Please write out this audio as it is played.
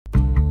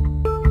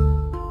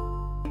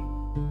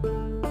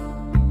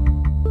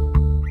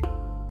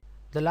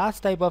The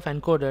last type of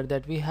encoder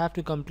that we have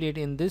to complete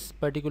in this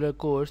particular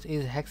course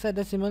is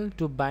hexadecimal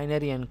to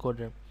binary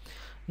encoder.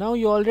 Now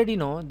you already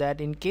know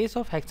that in case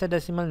of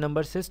hexadecimal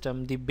number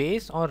system, the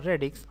base or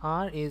radix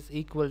r is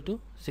equal to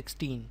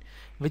 16,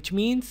 which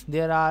means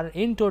there are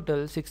in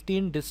total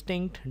 16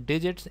 distinct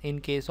digits in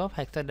case of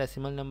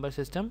hexadecimal number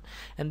system,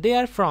 and they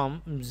are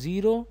from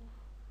 0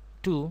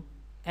 to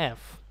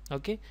f.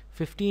 Okay,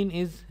 15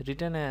 is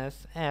written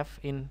as f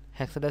in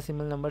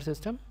hexadecimal number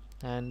system,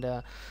 and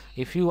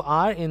if you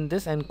are in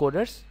this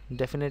encoders,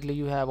 definitely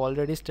you have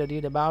already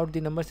studied about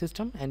the number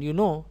system, and you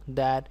know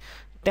that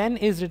 10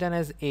 is written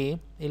as A,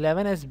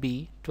 11 as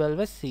B, 12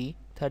 as C,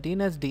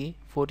 13 as D,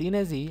 14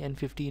 as E, and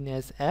 15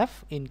 as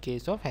F in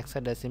case of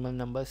hexadecimal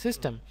number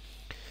system.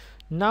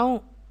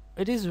 Now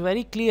it is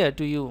very clear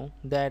to you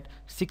that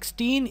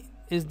 16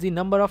 is the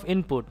number of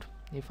input.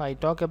 If I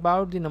talk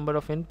about the number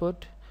of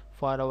input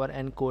for our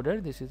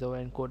encoder, this is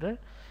our encoder,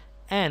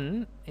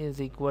 n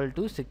is equal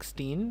to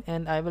 16,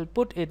 and I will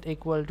put it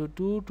equal to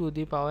 2 to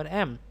the power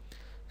m.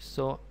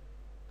 So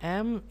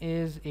m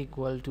is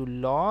equal to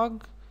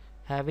log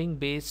having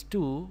base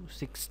 2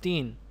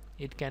 16.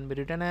 It can be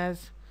written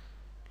as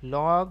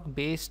log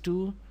base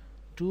 2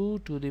 2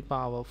 to the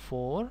power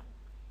 4,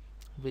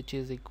 which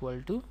is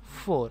equal to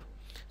 4.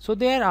 So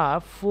there are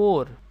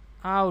 4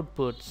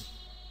 outputs,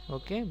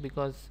 okay,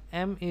 because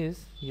m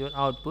is your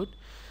output,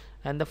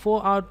 and the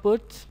 4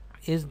 outputs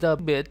is the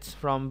bits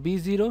from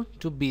B0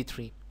 to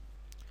B3,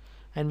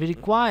 and we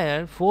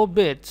require 4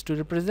 bits to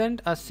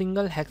represent a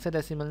single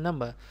hexadecimal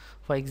number.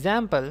 For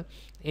example,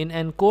 in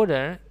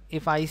encoder,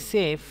 if I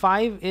say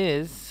 5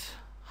 is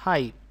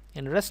high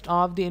and rest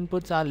of the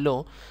inputs are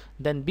low,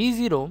 then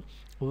B0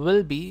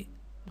 will be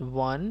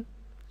 1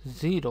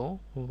 0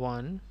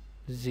 1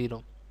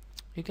 0.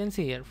 You can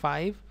see here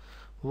 5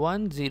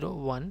 1 0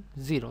 1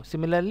 0.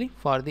 Similarly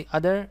for the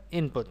other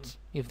inputs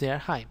if they are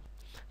high.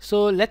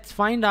 So let's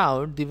find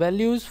out the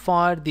values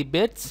for the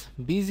bits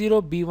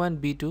B0, B1,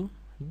 B2,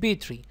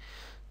 B3.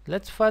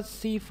 Let's first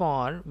see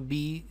for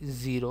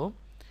B0,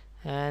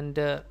 and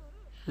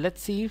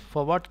let's see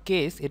for what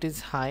case it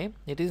is high.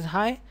 It is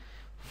high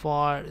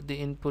for the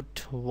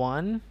input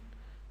 1,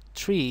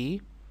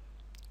 3,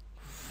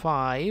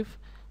 5,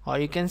 or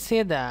you can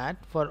say that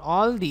for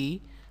all the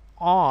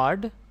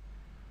odd,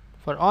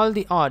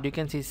 you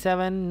can see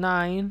 7,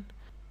 9,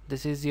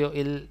 this is your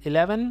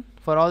 11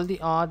 for all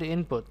the odd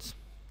inputs.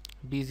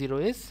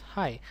 B0 is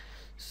high,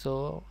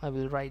 so I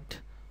will write,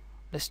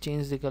 let's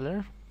change the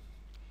color,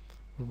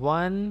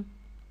 1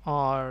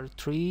 or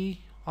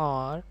 3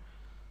 or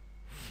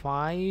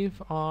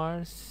 5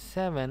 or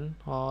 7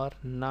 or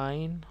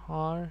 9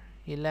 or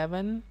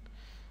 11,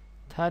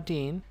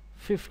 13,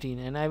 15,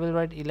 and I will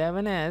write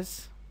 11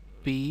 as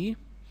B,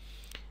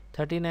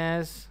 13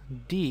 as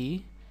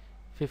D,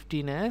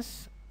 15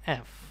 as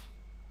F.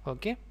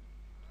 Okay,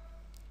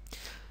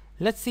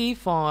 let's see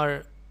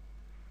for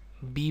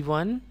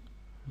B1,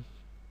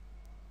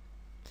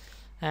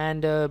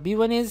 and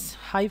B1 is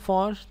high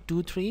for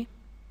 2, 3.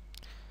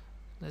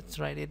 Let's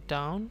write it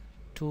down,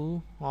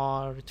 2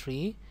 or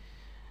 3.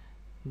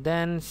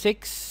 Then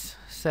 6,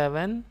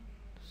 7,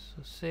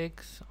 so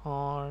 6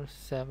 or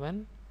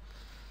 7.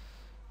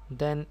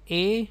 Then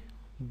A,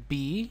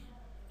 B,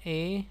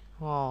 A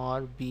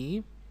or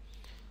B,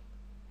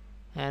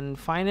 and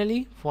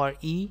finally for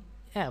E,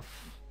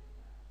 F,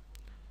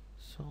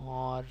 so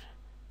or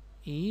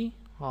E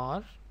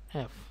or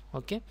F.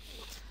 Okay,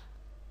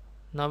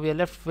 now we are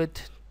left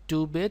with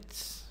 2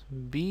 bits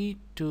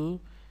B2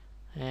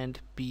 and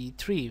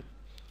B3.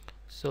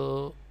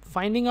 So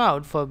finding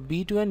out for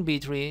B2 and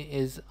B3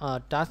 is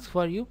a task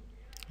for you.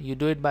 You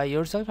do it by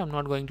yourself. I'm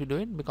not going to do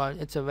it because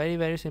it's a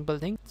very simple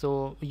thing.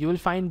 So you will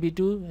find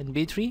B2 and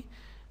B3.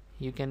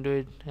 You can do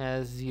it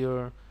as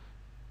your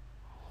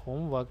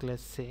homework,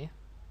 let's say.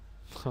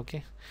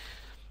 Okay,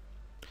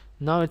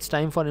 now it's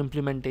time for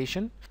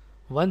implementation.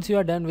 Once you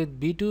are done with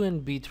B2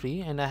 and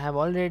B3, and I have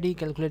already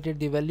calculated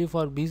the value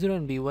for B0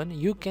 and B1,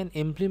 you can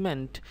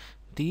implement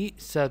the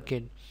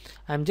circuit.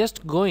 I'm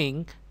just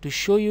going to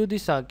show you the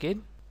circuit.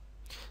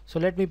 So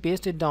let me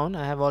paste it down.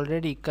 I have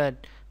already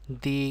cut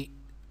the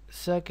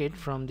circuit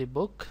from the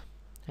book,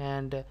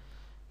 and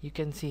you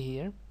can see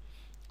here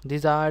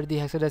these are the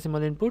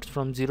hexadecimal inputs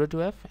from 0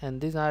 to F,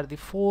 and these are the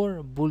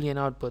 4 boolean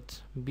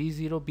outputs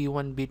B0,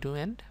 B1, B2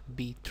 and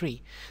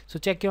B3. So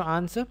check your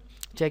answer,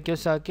 check your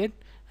circuit,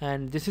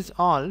 and this is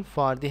all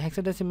for the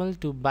hexadecimal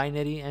to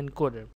binary encoder.